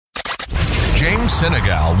James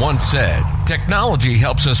Senegal once said, "Technology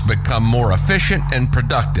helps us become more efficient and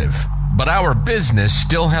productive, but our business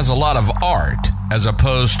still has a lot of art as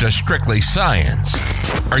opposed to strictly science."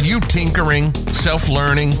 Are you tinkering,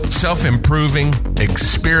 self-learning, self-improving,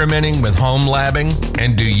 experimenting with home labbing?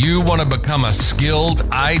 And do you want to become a skilled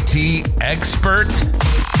IT expert?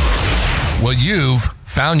 Well, you've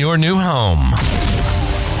found your new home.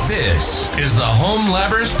 This is the Home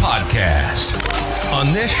Labbers Podcast.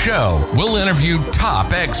 On this show, we'll interview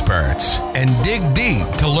top experts and dig deep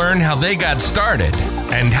to learn how they got started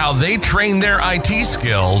and how they trained their IT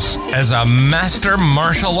skills as a master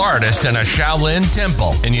martial artist in a Shaolin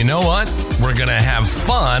temple. And you know what? We're going to have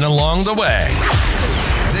fun along the way.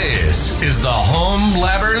 This is the Home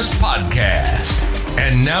Labbers Podcast.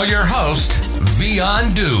 And now your host,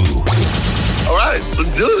 Vian Du. All right,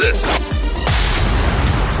 let's do this.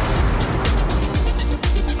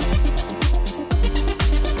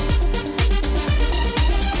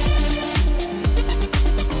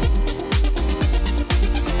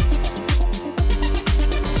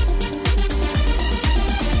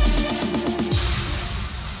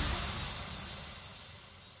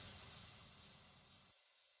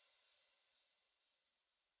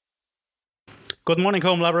 Good morning,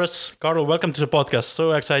 Home Labbers. Karl, welcome to the podcast.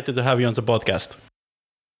 So excited to have you on the podcast.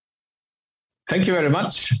 Thank you very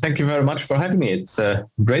much. Thank you very much for having me. It's a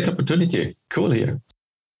great opportunity. Cool here.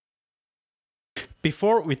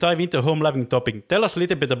 Before we dive into home labbing topic, tell us a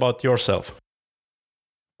little bit about yourself.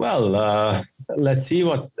 Well, let's see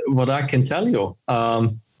what I can tell you.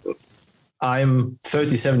 I'm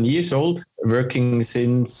 37 years old, working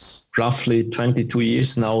since roughly 22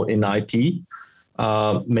 years now in IT.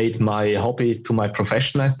 Made my hobby to my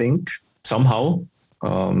profession, I think, somehow.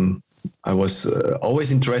 I was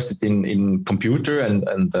always interested in computer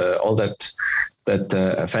and all that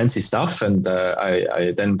fancy stuff. And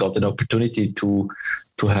I then got an opportunity to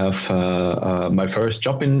have my first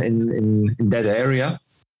job in that area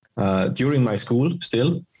during my school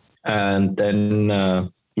still. And then,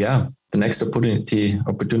 the next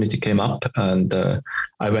opportunity came up, and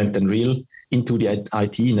I went and real into the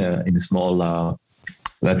IT in a small,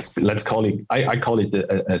 let's call it, I call it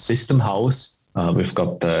a system house. We've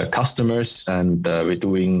got customers, and we're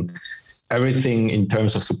doing everything in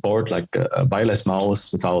terms of support, like a wireless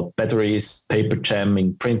mouse without batteries, paper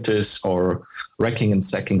jamming printers, or racking and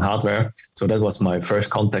stacking hardware. So that was my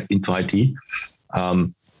first contact into IT.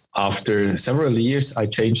 After several years, I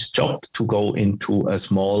changed job to go into a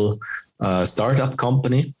small startup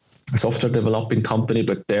company, a software developing company,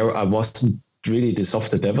 but there I wasn't really the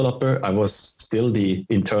software developer. I was still the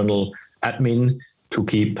internal admin to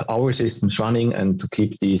keep our systems running and to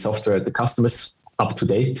keep the software at the customers up to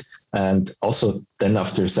date. And also then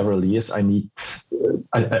after several years, I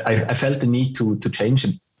felt the need to change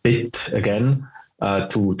a bit again,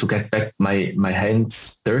 to get back my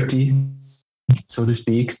hands dirty, so to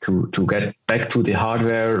speak, to get back to the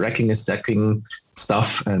hardware, racking and stacking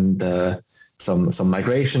stuff, and some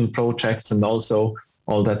migration projects, and also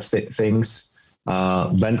all that things.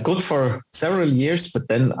 Went good for several years, but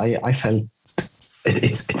then I felt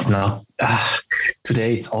it's now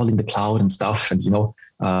today it's all in the cloud and stuff, and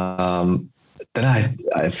then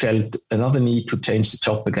I felt another need to change the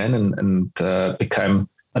job again and became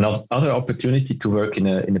another opportunity to work in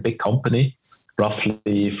a big company,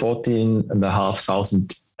 roughly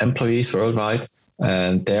 14,500 employees worldwide,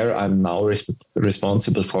 and there I'm now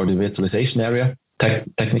responsible for the virtualization area,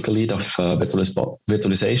 technical lead of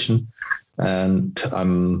virtualization. And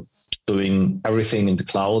I'm doing everything in the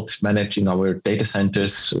cloud, managing our data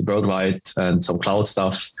centers worldwide and some cloud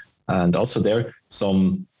stuff. And also there,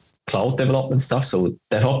 some cloud development stuff. So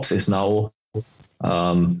DevOps is now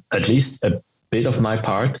at least a bit of my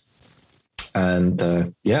part. And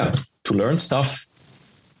to learn stuff,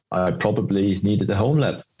 I probably needed a home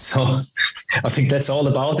lab. So I think that's all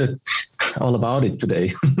about it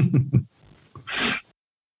today.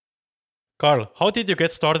 Karl, how did you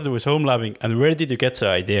get started with home labbing, and where did you get the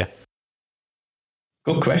idea?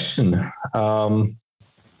 Good question.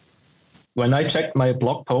 When I checked my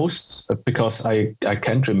blog posts, because I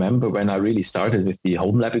can't remember when I really started with the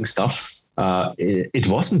home labbing stuff, it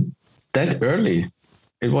wasn't that early.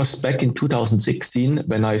 It was back in 2016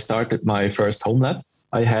 when I started my first home lab.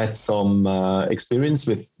 I had some experience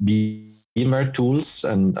with Widmer tools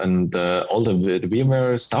and all the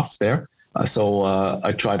Widmer stuff there. So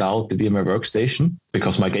I tried out the Widmer workstation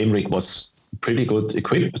because my game rig was pretty good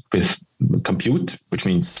equipped with compute, which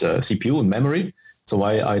means CPU and memory. So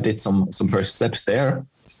I did some first steps there,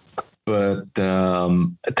 but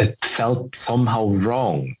that felt somehow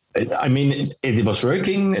wrong. I mean, it was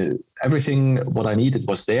working. Everything what I needed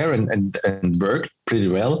was there and worked pretty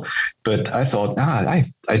well. But I thought, I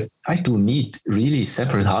do need really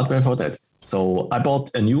separate hardware for that. So I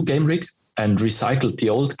bought a new game rig and recycled the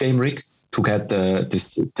old game rig to get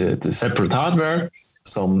the separate hardware,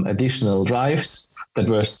 some additional drives. That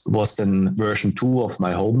was then version 2 of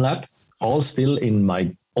my home lab, all still in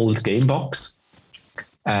my old game box.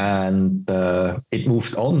 And it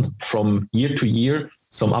moved on from year to year,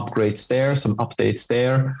 some upgrades there, some updates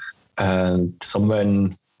there. And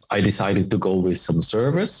when I decided to go with some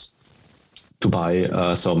servers, to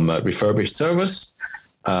buy some refurbished servers.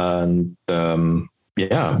 And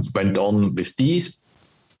went on with these,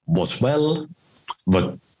 was well,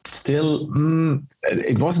 but still,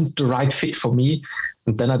 it wasn't the right fit for me.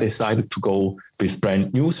 And then I decided to go with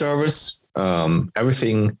brand new servers.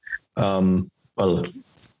 Everything, bought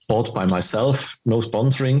by myself, no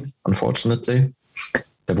sponsoring, unfortunately.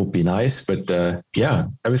 That would be nice. But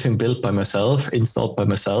everything built by myself, installed by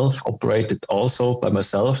myself, operated also by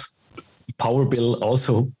myself, power bill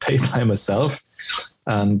also paid by myself.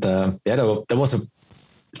 And there was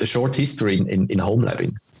a short history in home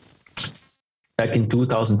labbing back in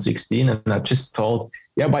 2016, and I just thought,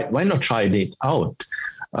 why not try it out?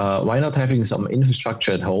 Why not having some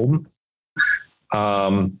infrastructure at home?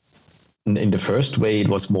 In the first way, it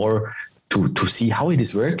was more to see how it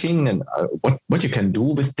is working and what you can do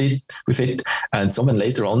with it. And someone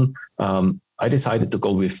later on, I decided to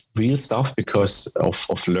go with real stuff because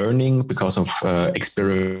of learning, because of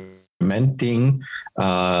experimenting,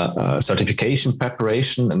 certification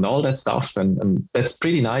preparation and all that stuff. And that's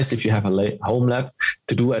pretty nice if you have a home lab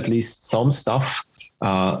to do at least some stuff,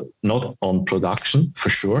 not on production for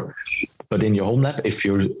sure, but in your home lab, if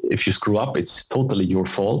you screw up, it's totally your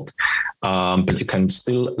fault. But you can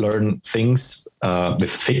still learn things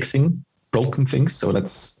with fixing broken things. So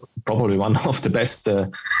that's probably one of the best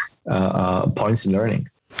points in learning.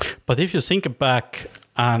 But if you think back,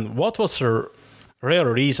 and what was the real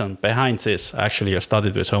reason behind this? Actually, you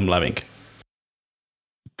started with home labbing.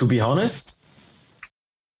 To be honest,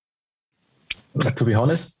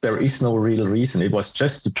 there is no real reason. It was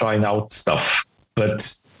just to try out stuff.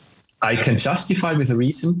 But I can justify with a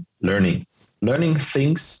reason: learning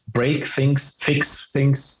things, break things, fix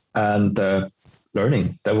things, and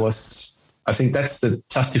learning. I think that's the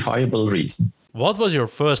justifiable reason. What was your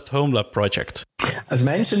first home lab project? As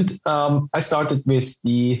mentioned, I started with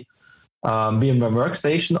the VMware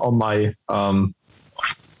workstation on my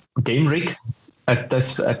game rig at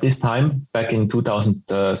this time back in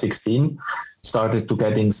 2016. Started to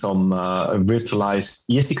getting some virtualized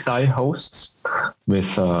ESXi hosts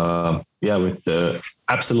with the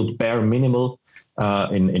absolute bare minimal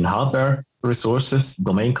in hardware resources,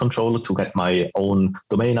 domain controller to get my own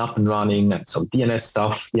domain up and running, and some DNS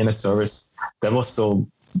stuff, DNS service. That was the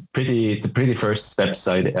pretty first steps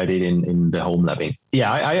I did in the home labbing.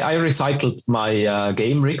 Yeah, I recycled my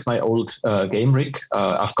game rig, my old game rig.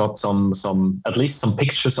 I've got at least some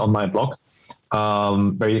pictures on my blog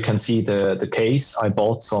where you can see the case. I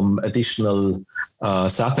bought some additional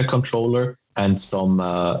SATA controller and some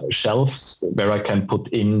shelves where I can put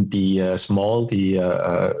in the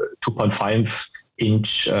 2.5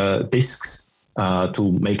 inch discs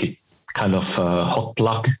to make it kind of hot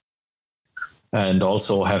plug, and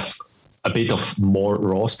also have a bit of more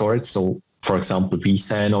raw storage. So, for example,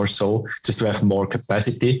 vSAN or so, just to have more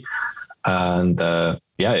capacity. And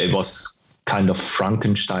it was kind of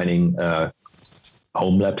Frankensteining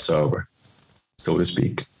home lab server, so to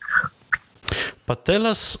speak. But tell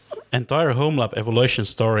us entire home lab evolution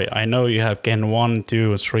story. I know you have Gen 1,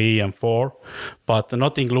 2, 3, and 4, but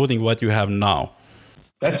not including what you have now.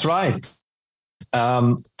 That's right.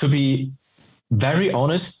 To be very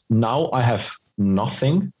honest, now I have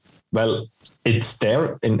nothing. Well, it's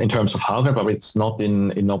there in terms of hardware, but it's not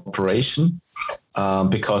in operation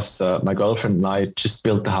because my girlfriend and I just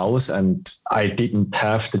built the house and I didn't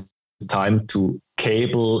have the time to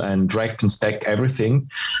cable and rack and stack everything.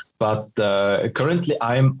 But currently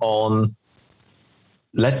I'm on,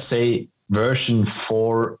 let's say, version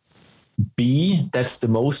 4B. That's the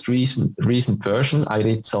most recent version. I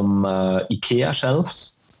did some IKEA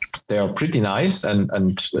shelves. They are pretty nice and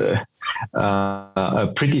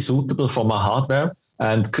pretty suitable for my hardware.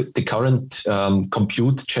 And the current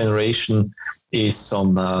compute generation is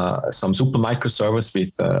some Supermicro servers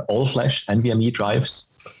with all flash NVMe drives.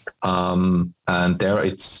 And there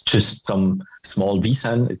it's just some small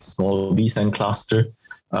vSAN. It's a small vSAN cluster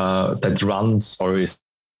that runs or is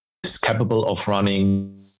capable of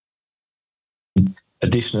running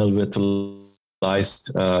additional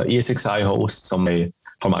virtualized ESXi hosts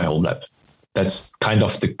for my home lab. that's kind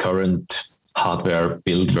of the current hardware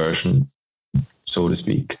build version, so to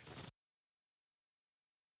speak.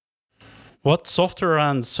 What software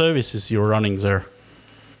and services you were running there?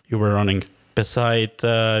 You were running beside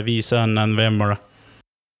vSAN and Widmer?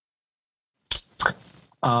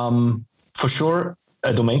 For sure,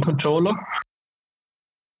 a domain controller.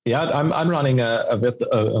 Yeah, I'm running a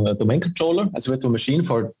domain controller as a virtual machine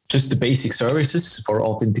for just the basic services, for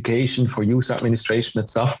authentication, for user administration and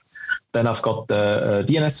stuff. Then I've got the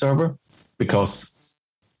DNS server because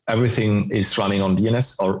everything is running on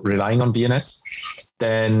DNS or relying on DNS.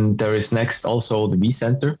 Then there is next also the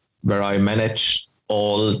vCenter, where I manage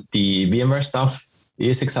all the VMware stuff,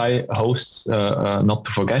 ESXi hosts, not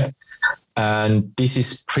to forget. And this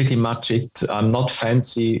is pretty much it. I'm not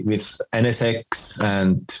fancy with NSX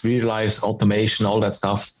and real-life automation, all that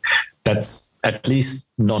stuff. That's at least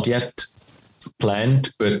not yet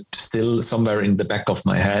planned, but still somewhere in the back of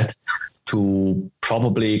my head to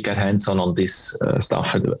probably get hands-on on this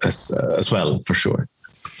stuff as well, for sure.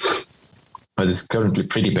 But it's currently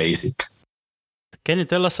pretty basic. Can you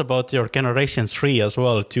tell us about your Generation 3 as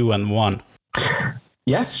well, 2 and 1?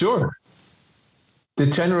 Yes, sure. The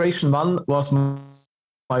Generation 1 was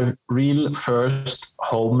my real first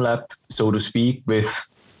home lab, so to speak, with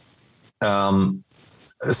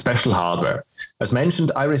special hardware. As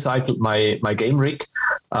mentioned, I recycled my game rig.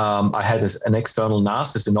 I had an external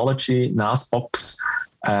NAS, a Synology NAS box,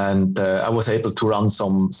 and I was able to run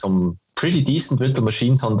some pretty decent virtual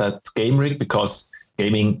machines on that game rig, because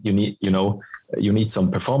gaming, you need some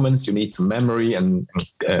performance, you need some memory and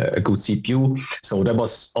a good CPU. So that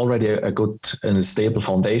was already a good and stable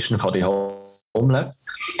foundation for the home lab.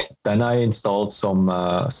 Then I installed some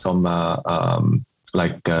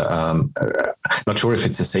not sure if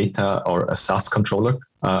it's a SATA or a SAS controller.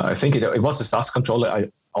 I think it was a SAS controller. I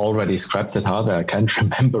already scrapped that hardware. I can't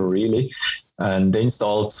remember really. And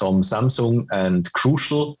installed some Samsung and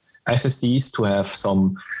Crucial SSDs to have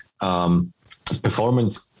some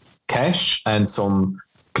performance cache and some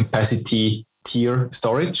capacity tier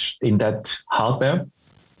storage in that hardware.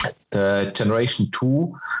 The Generation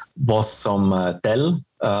 2 was some Dell,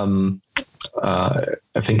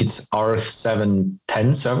 I think it's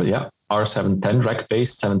R710 server, yeah, R710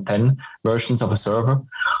 rack-based 710 versions of a server.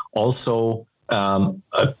 Also,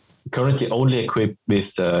 currently only equipped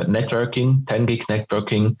with networking, 10 gig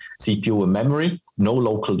networking, CPU and memory, no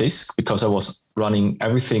local disk, because I was running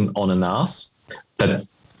everything on a NAS. That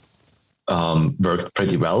worked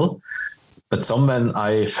pretty well. But somewhen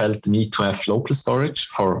I felt the need to have local storage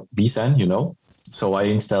for vSAN, So I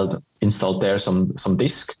installed there some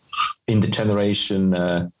disk. In the Generation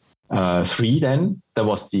 3 then, there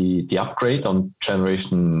was the upgrade on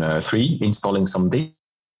Generation 3, installing some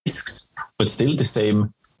disks, but still the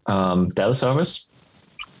same Dell servers.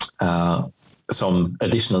 Some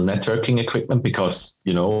additional networking equipment because,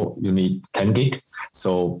 you need 10 gig.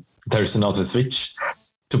 So there's another switch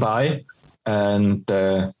to buy. And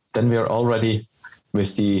then we are already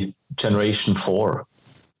with the Generation 4,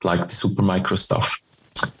 like the Supermicro stuff.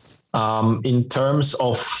 In terms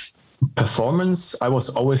of performance, I was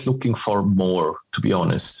always looking for more, to be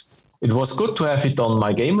honest. It was good to have it on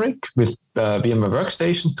my game rig with the VMware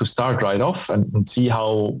Workstation to start right off and see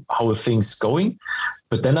how things going.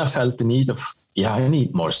 But then I felt the need of, I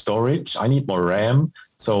need more storage, I need more RAM.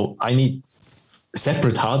 So I need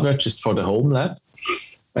separate hardware just for the home lab.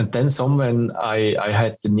 And then when I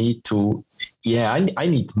had the need to, I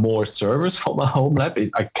need more servers for my home lab.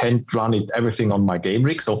 I can't run everything on my game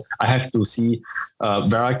rig. So I have to see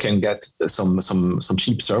where I can get some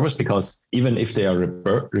cheap servers, because even if they are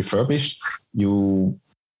refurbished,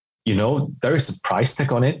 there is a price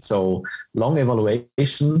tag on it. So long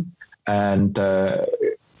evaluation. And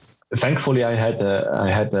thankfully I had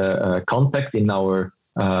a contact in our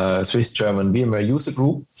Swiss-German VMware user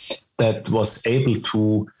group that was able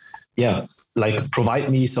to, provide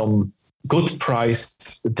me some good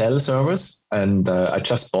priced Dell servers, and I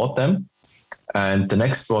just bought them. And the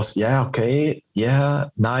next was,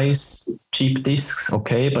 nice, cheap disks,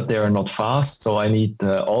 okay, but they are not fast, so I need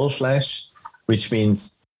all flash, which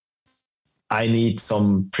means I need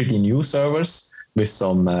some pretty new servers with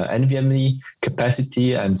some NVMe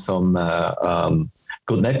capacity and some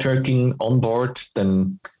good networking on board.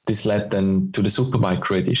 Then this led then to the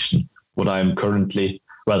Supermicro edition, what I'm currently,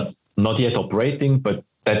 not yet operating, but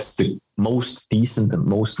that's the most decent and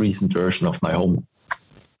most recent version of my home.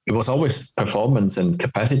 It was always performance and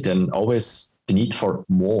capacity and always the need for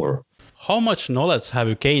more. How much knowledge have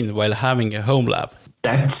you gained while having a home lab?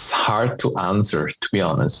 That's hard to answer, to be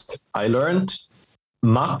honest. I learned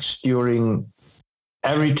much during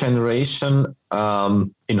every generation in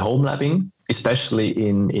home labbing. especially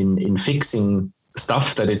in fixing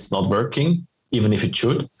stuff that is not working, even if it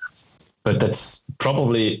should. But that's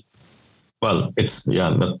probably, well, it's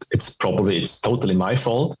totally my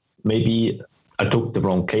fault. Maybe I took the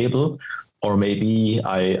wrong cable, or maybe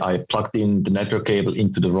I plugged in the network cable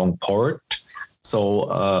into the wrong port.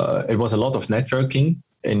 So it was a lot of networking,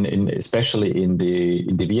 especially in the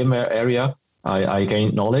VMware area. I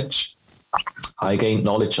gained knowledge. I gained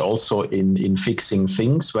knowledge also in fixing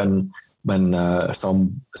things when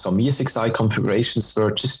some ESXi configurations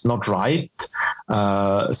were just not right.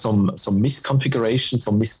 Some misconfigurations,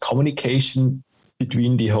 some miscommunication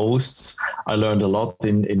between the hosts. I learned a lot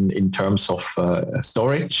in terms of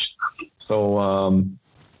storage. So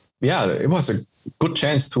it was a good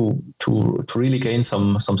chance to really gain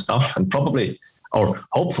some stuff, and probably, or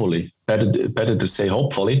hopefully, better to say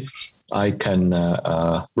hopefully, I can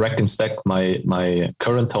rack and stack my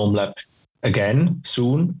current home lab again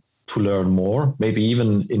soon to learn more, maybe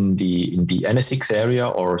even in the NSX area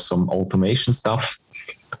or some automation stuff,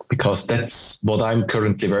 because that's what I'm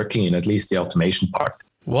currently working in, at least the automation part.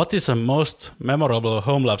 What is the most memorable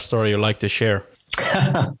home lab story you like to share?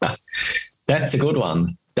 That's a good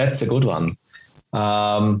one.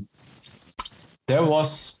 There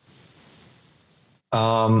was,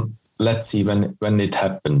 let's see when it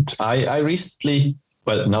happened. I recently,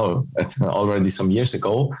 well, no, it's already some years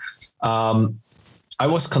ago. I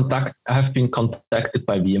have been contacted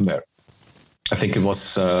by VMware. I think it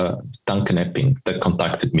was Duncan Epping that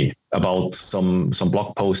contacted me about some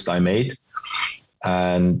blog post I made,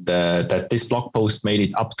 and that this blog post made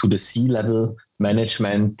it up to the C-level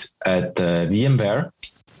management at VMware.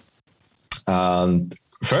 And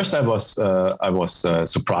first, I was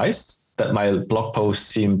surprised that my blog post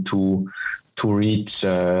seemed to reach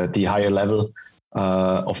the higher level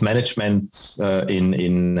of management at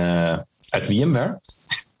VMware.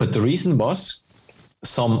 But the reason was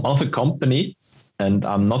some other company, and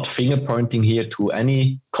I'm not finger pointing here to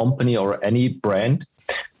any company or any brand,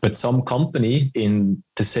 but some company in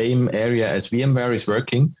the same area as VMware is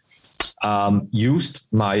working, used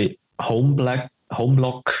my home lab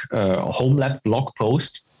blog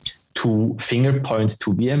post to finger point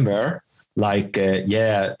to VMware, like,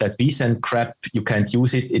 that vSAN crap, you can't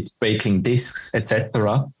use it, it's breaking disks,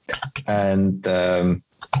 etc. And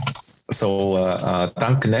so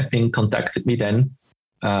Duncan Epping contacted me then,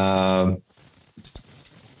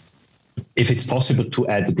 if it's possible to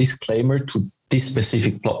add a disclaimer to this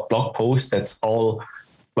specific blog post. That's all,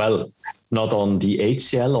 well, not on the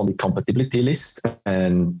HCL, on the compatibility list,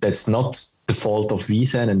 and that's not the fault of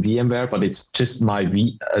vSAN and VMware, but it's just my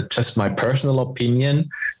personal opinion,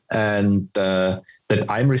 and that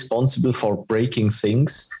I'm responsible for breaking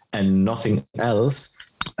things and nothing else.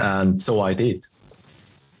 And so I did.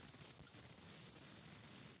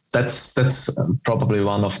 That's probably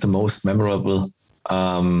one of the most memorable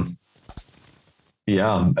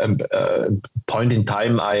point in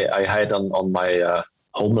time I had on my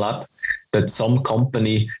home lab, that some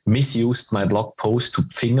company misused my blog post to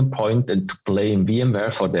finger point and to blame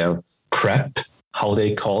VMware for their crap, how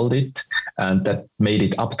they called it, and that made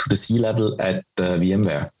it up to the C-level at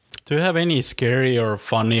VMware. Do you have any scary or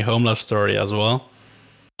funny home lab story as well?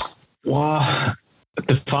 Well,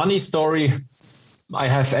 the funny story, I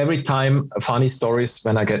have every time funny stories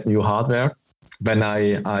when I get new hardware. When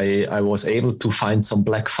I was able to find some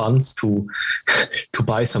black funds to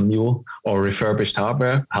buy some new or refurbished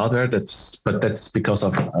hardware. That's because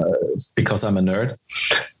I'm a nerd.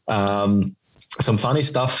 Some funny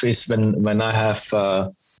stuff is when I have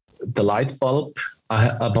the light bulb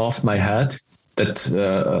above my head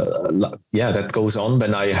that goes on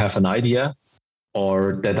when I have an idea,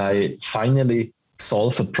 or that I finally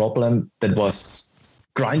solve a problem that was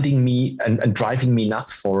grinding me and driving me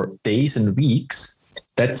nuts for days and weeks.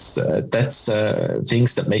 That's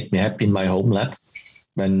things that make me happy in my home lab.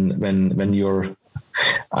 When you're,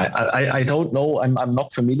 I don't know, I'm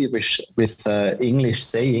not familiar with English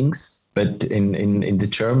sayings, but in the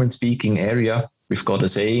German speaking area, we've got a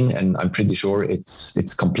saying, and I'm pretty sure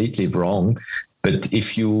it's completely wrong. But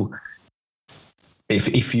if you're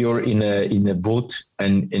in a wood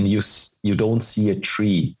and you don't see a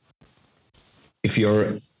tree, if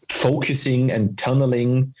you're focusing and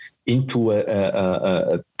tunneling into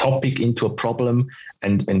a topic, into a problem,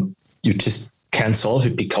 and you just can't solve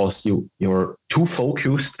it because you're too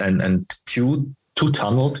focused and too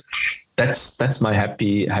tunneled, that's my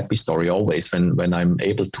happy story always, when I'm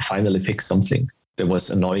able to finally fix something that was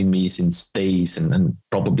annoying me since days and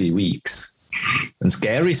probably weeks. And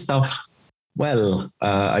scary stuff, well,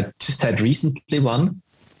 I just had recently one.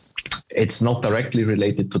 It's not directly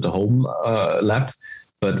related to the home lab,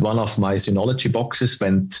 but one of my Synology boxes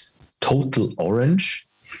went total orange.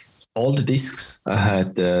 All the discs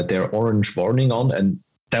had their orange warning on, and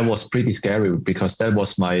that was pretty scary because that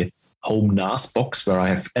was my home NAS box where I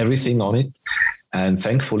have everything on it. And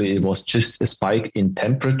thankfully, it was just a spike in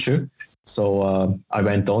temperature. So I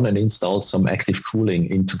went on and installed some active cooling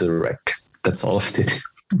into the rack. That solved it.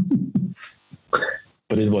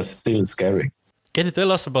 But it was still scary. Can you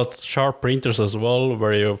tell us about Sharp printers as well,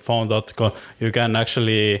 where you found out you can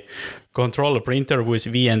actually control a printer with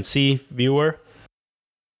VNC viewer?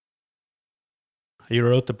 You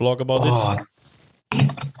wrote a blog about it?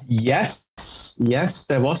 Yes,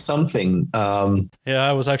 there was something. Yeah,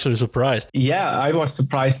 I was actually surprised. Yeah, I was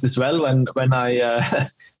surprised as well when I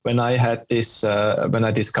when I had this when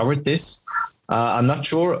I discovered this. I'm not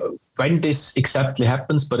sure when this exactly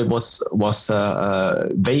happens, but it was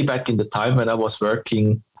way back in the time when I was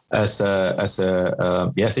working as a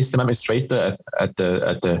system administrator at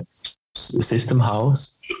the system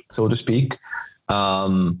house, so to speak.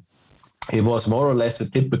 It was more or less a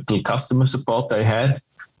typical customer support. I had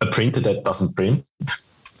a printer that doesn't print.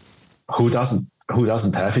 Who doesn't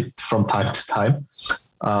have it from time to time?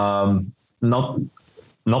 Not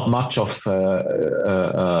much of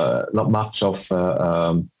not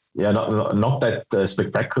that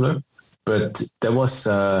spectacular, but there was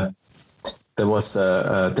a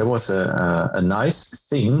nice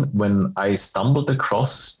thing when I stumbled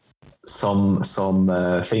across some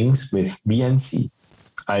things with VNC.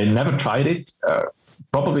 I never tried it.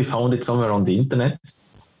 Probably found it somewhere on the internet,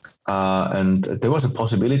 and there was a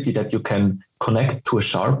possibility that you can connect to a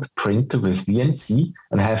Sharp printer with VNC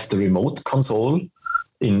and have the remote console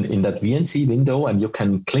in that VNC window, and you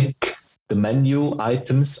can click the menu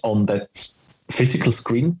items on that physical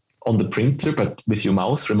screen on the printer, but with your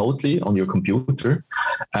mouse remotely on your computer.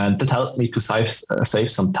 And that helped me to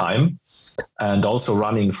save some time, and also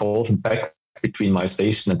running forth and back between my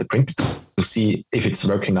station and the printer to see if it's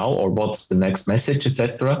working now or what's the next message,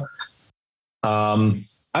 etc.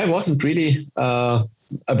 I wasn't really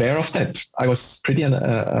aware of that. I was pretty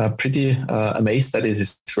amazed that it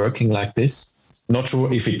is working like this. Not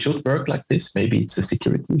sure if it should work like this. Maybe it's a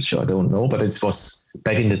security issue. I don't know. But it was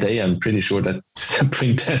back in the day. I'm pretty sure that the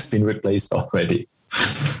print has been replaced already.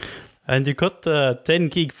 And you got 10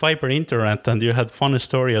 gig fiber internet, and you had fun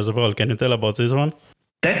story as well. Can you tell about this one?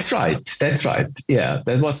 That's right. Yeah,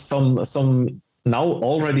 that was some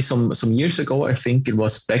years ago. I think it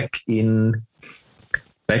was back in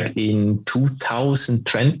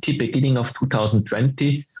 2020, beginning of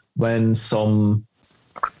 2020, when some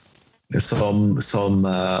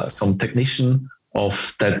technician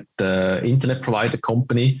of that internet provider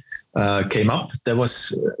company came up. It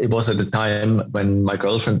was at the time when my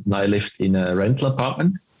girlfriend and I lived in a rental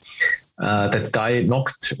apartment. That guy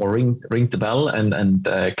knocked or ringed the bell and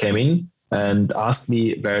came in and asked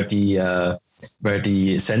me where the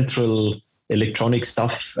central electronic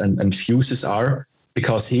stuff and fuses are,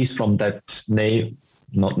 because he's from that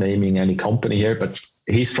not naming any company here, but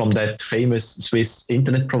he's from that famous Swiss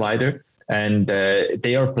internet provider, and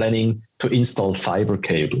they are planning to install fiber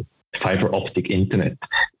optic internet.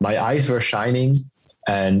 My eyes were shining,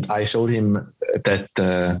 and I showed him that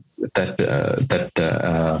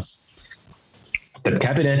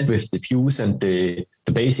cabinet with the fuse and the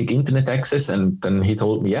basic internet access, and then he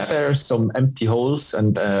told me, there are some empty holes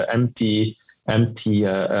and empty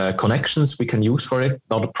connections we can use for it.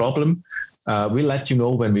 Not a problem. We'll let you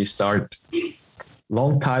know when we start.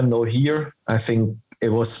 Long time no hear. I think it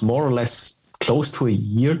was more or less close to a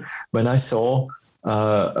year when I saw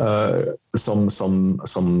some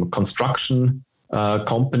construction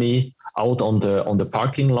company out on the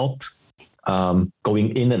parking lot,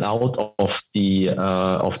 going in and out of the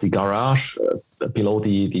garage below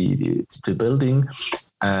the building.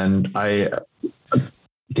 And I,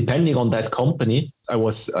 depending on that company, I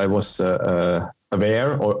was aware,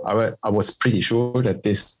 or I was pretty sure that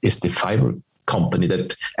this is the fiber company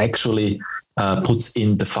that actually puts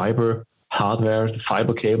in the fiber hardware, the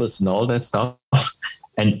fiber cables and all that stuff.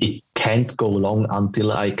 And it can't go long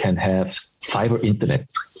until I can have fiber internet.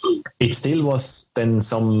 It still was then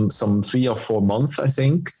some 3 or 4 months, I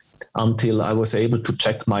think, until I was able to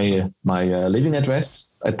check my living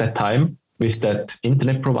address at that time with that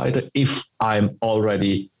internet provider, if I'm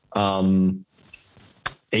already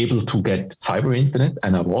able to get fiber internet.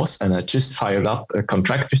 And I just fired up a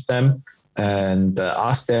contract with them and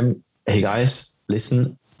asked them, hey guys,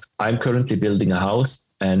 listen, I'm currently building a house,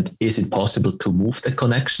 and is it possible to move the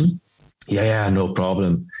connection? Yeah, no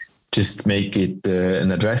problem. Just make it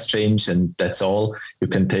an address change, and that's all. You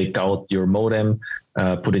can take out your modem,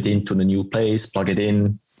 put it into the new place, plug it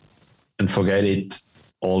in, and forget it.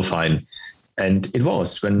 all fine. And it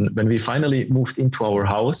was when we finally moved into our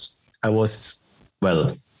house, I was,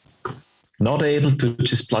 well, not able to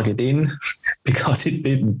just plug it in because it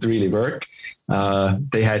didn't really work.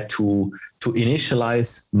 They had to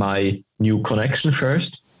initialize my new connection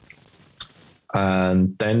first.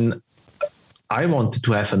 And then I wanted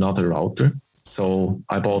to have another router. So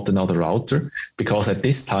I bought another router because at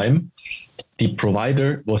this time, the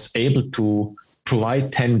provider was able to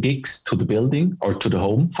provide 10 gigs to the building or to the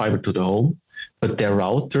home, fiber to the home, but their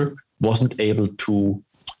router wasn't able to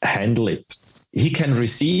handle it. He can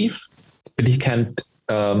receive, but he can't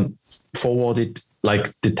forward it like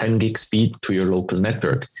the 10 gig speed to your local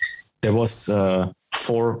network. There was 4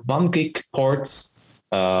 1 gig ports,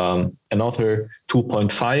 another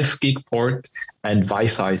 2.5 gig port, and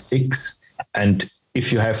Wi-Fi 6. And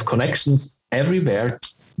if you have connections everywhere,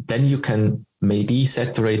 then you can maybe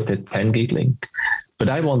saturate the 10 gig link. But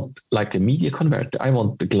I want like a media converter. I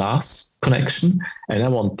want the glass connection, and I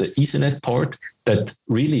want the Ethernet port that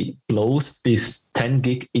really blows this 10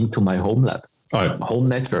 gig into my home lab or home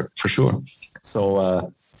network for sure.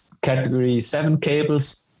 So category 7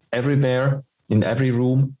 cables everywhere in every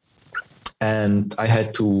room. And I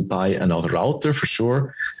had to buy another router for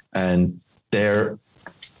sure. And there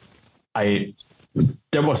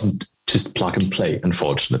wasn't just plug and play,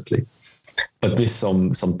 unfortunately. But with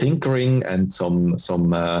some tinkering and some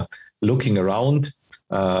looking around,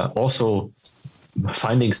 also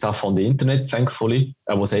finding stuff on the internet, thankfully,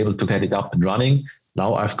 I was able to get it up and running.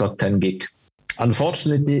 Now I've got 10 gig.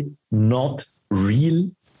 Unfortunately, not real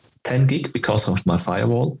 10 gig because of my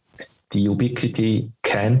firewall. The Ubiquiti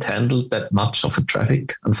can't handle that much of a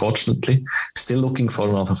traffic, unfortunately. Still looking for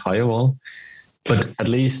another firewall, but at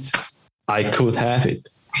least I could have it.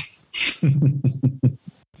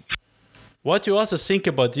 What do you also think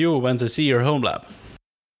about you when they see your home lab?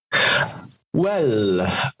 Well,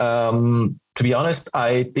 to be honest,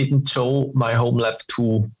 I didn't show my home lab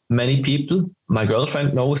to many people. My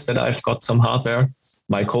girlfriend knows that I've got some hardware.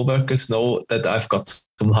 My coworkers know that I've got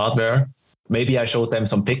some hardware. Maybe I showed them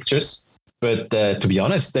some pictures, but to be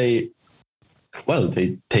honest, they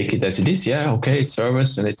take it as it is. Yeah, okay, it's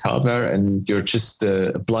servers and it's hardware, and you're just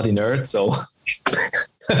a bloody nerd. So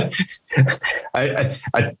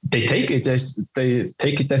they take it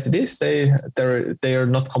as it is. They are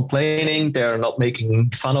not complaining. They are not making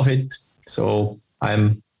fun of it. So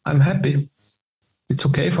I'm happy. It's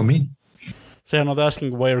okay for me. So you're not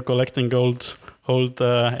asking why you're collecting old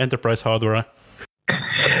enterprise hardware.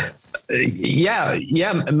 Yeah,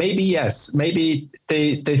 maybe yes. Maybe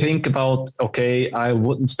they think about, okay, I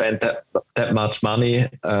wouldn't spend that much money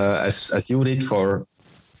as you did for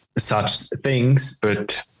such things,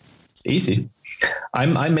 but easy.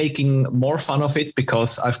 I'm making more fun of it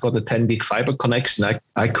because I've got a 10 gig fiber connection.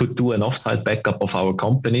 I could do an offsite backup of our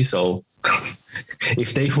company. So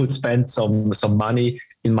if they would spend some money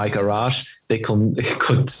in my garage, they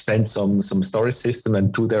could spend some storage system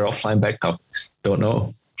and do their offline backup. Don't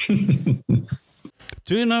know.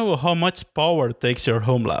 Do you know how much power takes your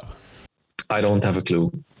home lab? I don't have a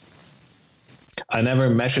clue. I never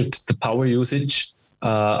measured the power usage.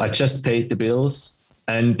 I just paid the bills,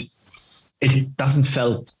 and it doesn't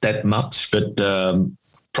felt that much, but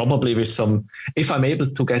probably with some, if I'm able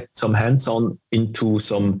to get some hands-on into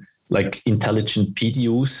some like intelligent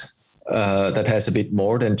PDUs that has a bit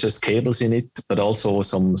more than just cables in it, but also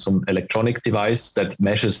some electronic device that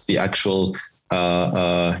measures the actual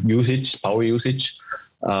power usage.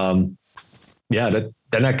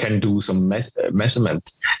 Then I can do some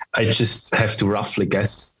measurement. I just have to roughly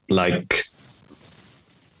guess like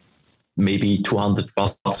maybe 200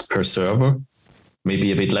 watts per server,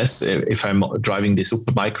 maybe a bit less. If I'm driving the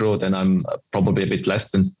super micro, then I'm probably a bit less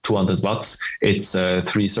than 200 watts. It's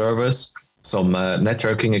 3 servers, some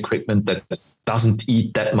networking equipment that doesn't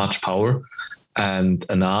eat that much power, and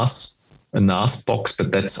a NAS box,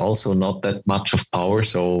 but that's also not that much of power.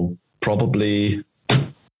 So probably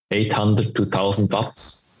 800 to 1000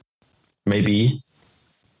 watts, maybe.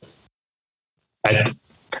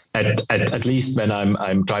 At least when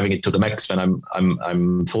I'm driving it to the max, when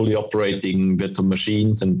I'm fully operating virtual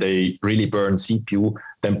machines and they really burn CPU,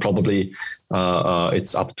 then probably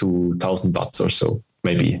it's up to 1000 watts or so,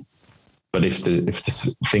 maybe. But if the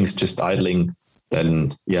thing's just idling,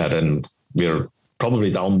 then we're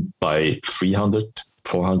probably down by 300,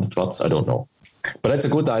 400 watts. I don't know. But that's a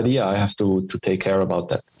good idea. I have to take care about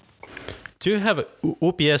that. Do you have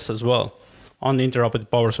UPS as well, uninterrupted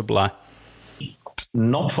power supply?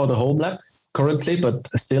 Not for the home lab currently, but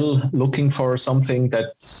still looking for something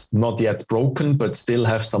that's not yet broken, but still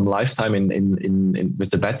have some lifetime in with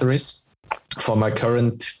the batteries. For my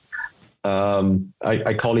current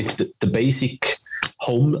I call it the basic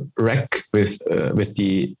home rack with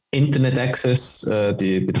the internet access,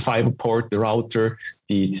 the fiber port, the router,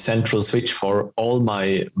 the central switch for all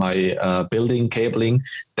my building cabling.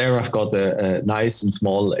 There I've got a nice and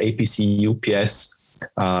small APC UPS.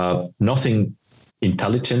 Nothing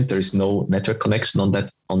intelligent. There is no network connection on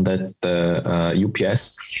that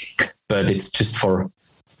UPS, but it's just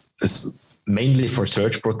mainly for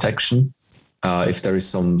surge protection. If there is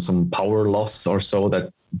some power loss or so,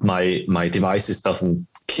 that my devices doesn't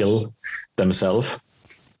kill themselves,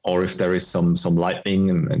 or if there is some lightning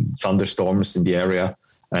and thunderstorms in the area,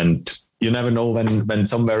 and you never know when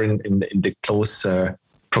somewhere in the close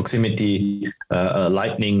proximity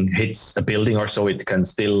lightning hits a building or so, it can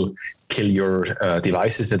still kill your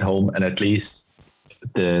devices at home, and at least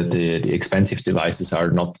the expensive devices are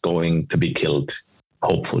not going to be killed.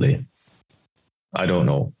 Hopefully, I don't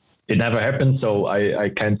know. It never happened, so I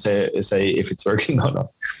can't say if it's working or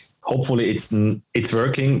not. Hopefully it's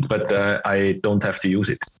working, but I don't have to use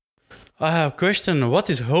it. I have a question. What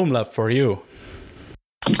is Home Lab for you?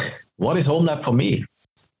 What is Home Lab for me?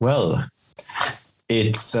 Well,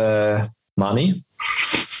 it's money.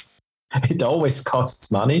 It always costs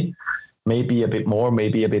money, maybe a bit more,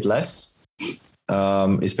 maybe a bit less,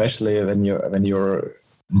 especially when you're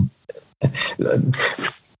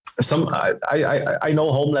I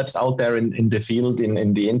know home labs out there in the field,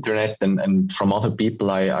 in the internet, and from other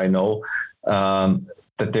people I know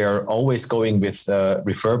that they are always going with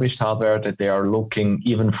refurbished hardware, that they are looking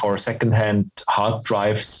even for secondhand hard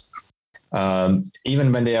drives,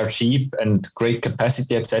 even when they are cheap and great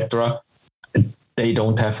capacity, etc. They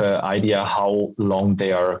don't have an idea how long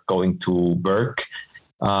they are going to work,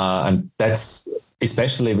 and that's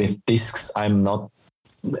especially with discs. I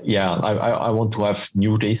want to have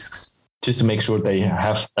new discs just to make sure they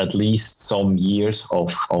have at least some years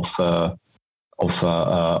of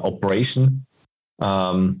operation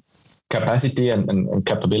capacity and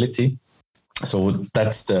capability. So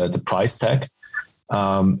that's the price tag.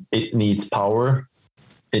 It needs power,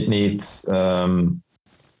 it needs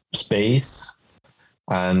space,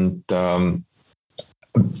 and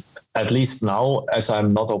at least now, as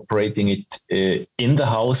I'm not operating it in the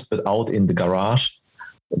house but out in the garage,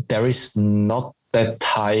 there is not that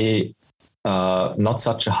high, not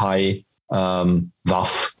such a high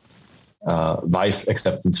wife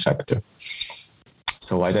acceptance factor.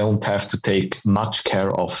 So I don't have to take much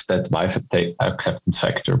care of that wife acceptance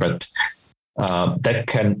factor, but that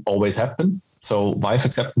can always happen. So wife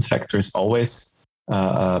acceptance factor is always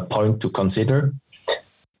a point to consider.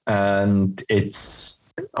 And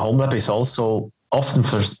home lab is also often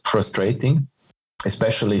frustrating,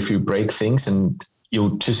 especially if you break things and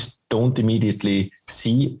you just don't immediately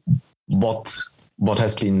see what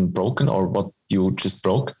has been broken or what you just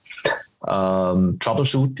broke.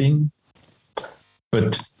 Troubleshooting,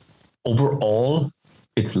 but overall,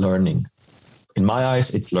 it's learning. In my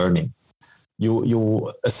eyes, it's learning.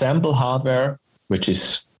 You assemble hardware, which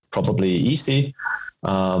is probably easy.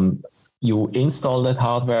 You install that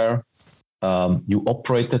hardware. You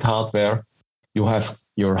operate that hardware. You have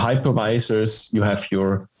your hypervisors. You have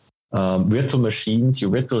your virtual machines,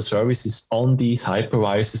 your virtual services on these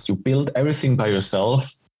hypervisors. You build everything by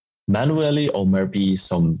yourself, manually, or maybe with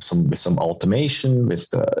some automation, with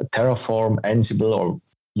Terraform, Ansible, or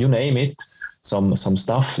you name it. Some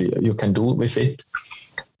stuff you can do with it,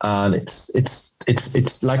 and it's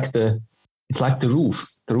like the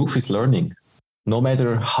roof. The roof is learning. No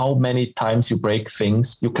matter how many times you break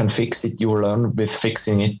things, you can fix it. You learn with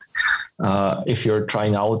fixing it. If you're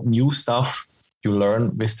trying out new stuff, you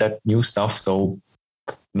learn with that new stuff. So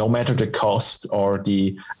no matter the cost or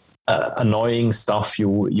the annoying stuff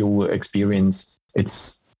you experience,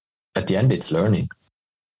 it's at the end, it's learning.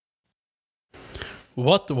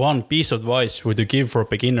 What one piece of advice would you give for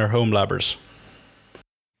beginner home labbers?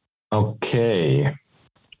 Okay.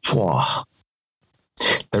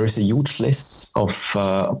 There is a huge list of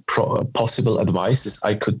possible advices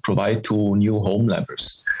I could provide to new home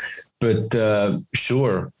labbers. But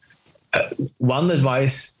sure, one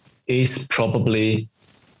advice is probably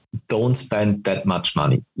don't spend that much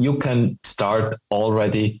money. You can start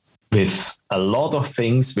already with a lot of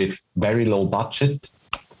things with very low budget.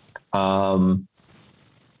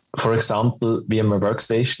 For example, VMware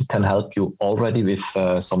Workstation can help you already with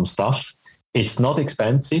some stuff. It's not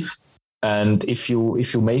expensive. And if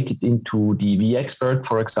you make it into the vExpert,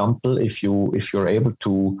 for example, if you're able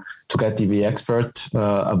to get the vExpert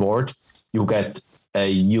award, you get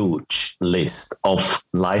a huge list of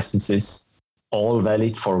licenses, all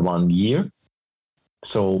valid for 1 year.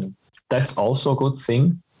 So that's also a good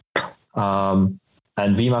thing. And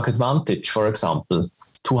And VMAC Advantage, for example,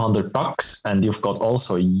 $200, and you've got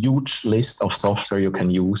also a huge list of software you can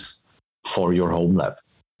use for your home lab.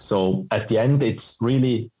 So at the end, it's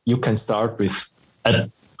really, you can start with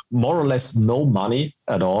more or less no money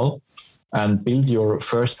at all and build your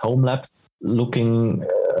first home lab, looking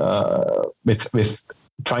with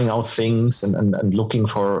trying out things and looking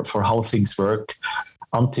for how things work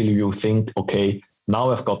until you think, okay,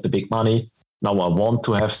 now I've got the big money. Now I want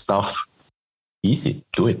to have stuff. Easy,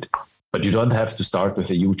 do it. But you don't have to start with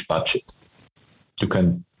a huge budget. You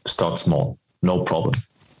can start small, no problem.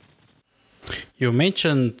 You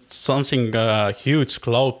mentioned something, a huge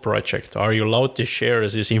cloud project. Are you allowed to share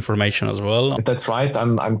this information as well? That's right.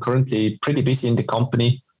 I'm currently pretty busy in the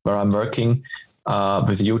company where I'm working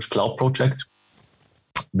with a huge cloud project.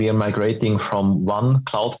 We are migrating from one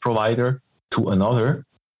cloud provider to another.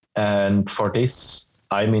 And for this,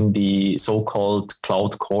 I'm in the so-called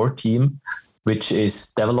cloud core team, which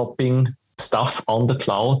is developing stuff on the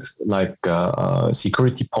cloud, like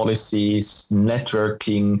security policies,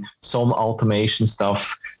 networking, some automation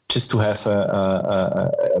stuff, just to have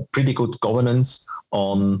a pretty good governance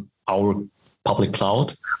on our public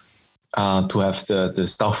cloud, to have the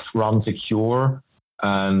stuff run secure.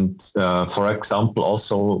 And for example,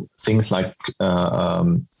 also things like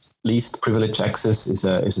least privilege access is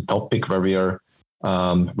a topic where we are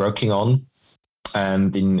working on.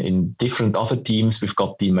 And in different other teams, we've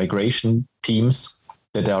got the migration teams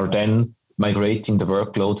that are then migrating the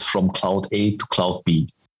workloads from cloud A to cloud B.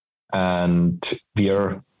 And we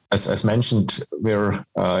are, as mentioned, we're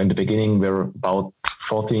in the beginning, we're about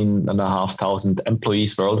 14,500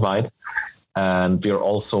 employees worldwide. And we are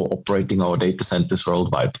also operating our data centers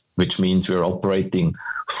worldwide, which means we're operating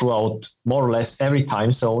throughout more or less every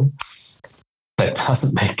time zone. That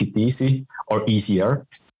doesn't make it easy or easier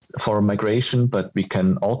for migration, but we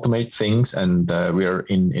can automate things, and we're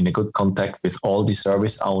in a good contact with all the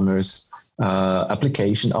service owners,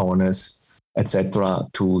 application owners, etc.,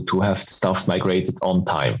 to have stuff migrated on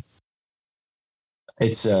time.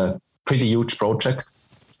 It's a pretty huge project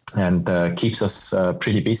and keeps us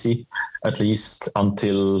pretty busy, at least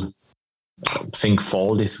until I think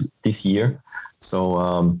fall this year.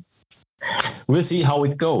 So we'll see how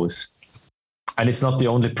it goes. And it's not the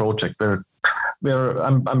only project.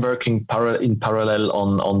 I'm working in parallel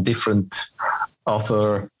on different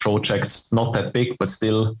other projects, not that big, but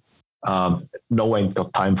still no one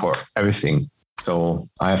got time for everything. So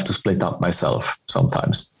I have to split up myself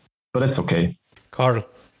sometimes, but it's okay. Karl,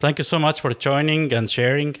 thank you so much for joining and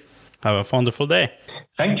sharing. Have a wonderful day.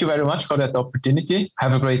 Thank you very much for that opportunity.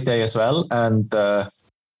 Have a great day as well. And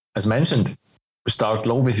as mentioned, start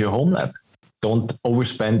low with your home lab. Don't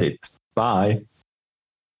overspend it. Bye.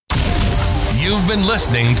 You've been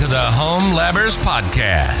listening to the Home Labbers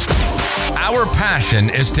Podcast. Our passion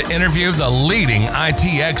is to interview the leading IT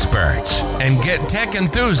experts and get tech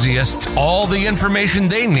enthusiasts all the information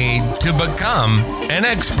they need to become an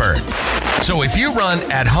expert. So if you run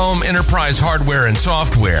at-home enterprise hardware and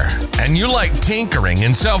software and you like tinkering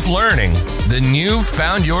and self-learning, then you've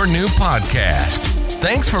found your new podcast.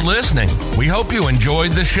 Thanks for listening. We hope you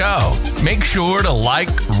enjoyed the show. Make sure to like,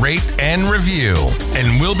 rate, and review.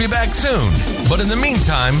 And we'll be back soon. But in the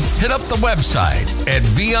meantime, hit up the website at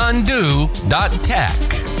viandu.tech,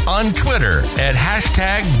 on Twitter at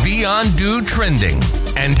 #VionDoTrending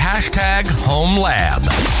and #HomeLab.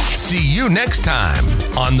 See you next time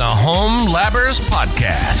on the Home Labbers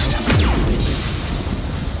Podcast.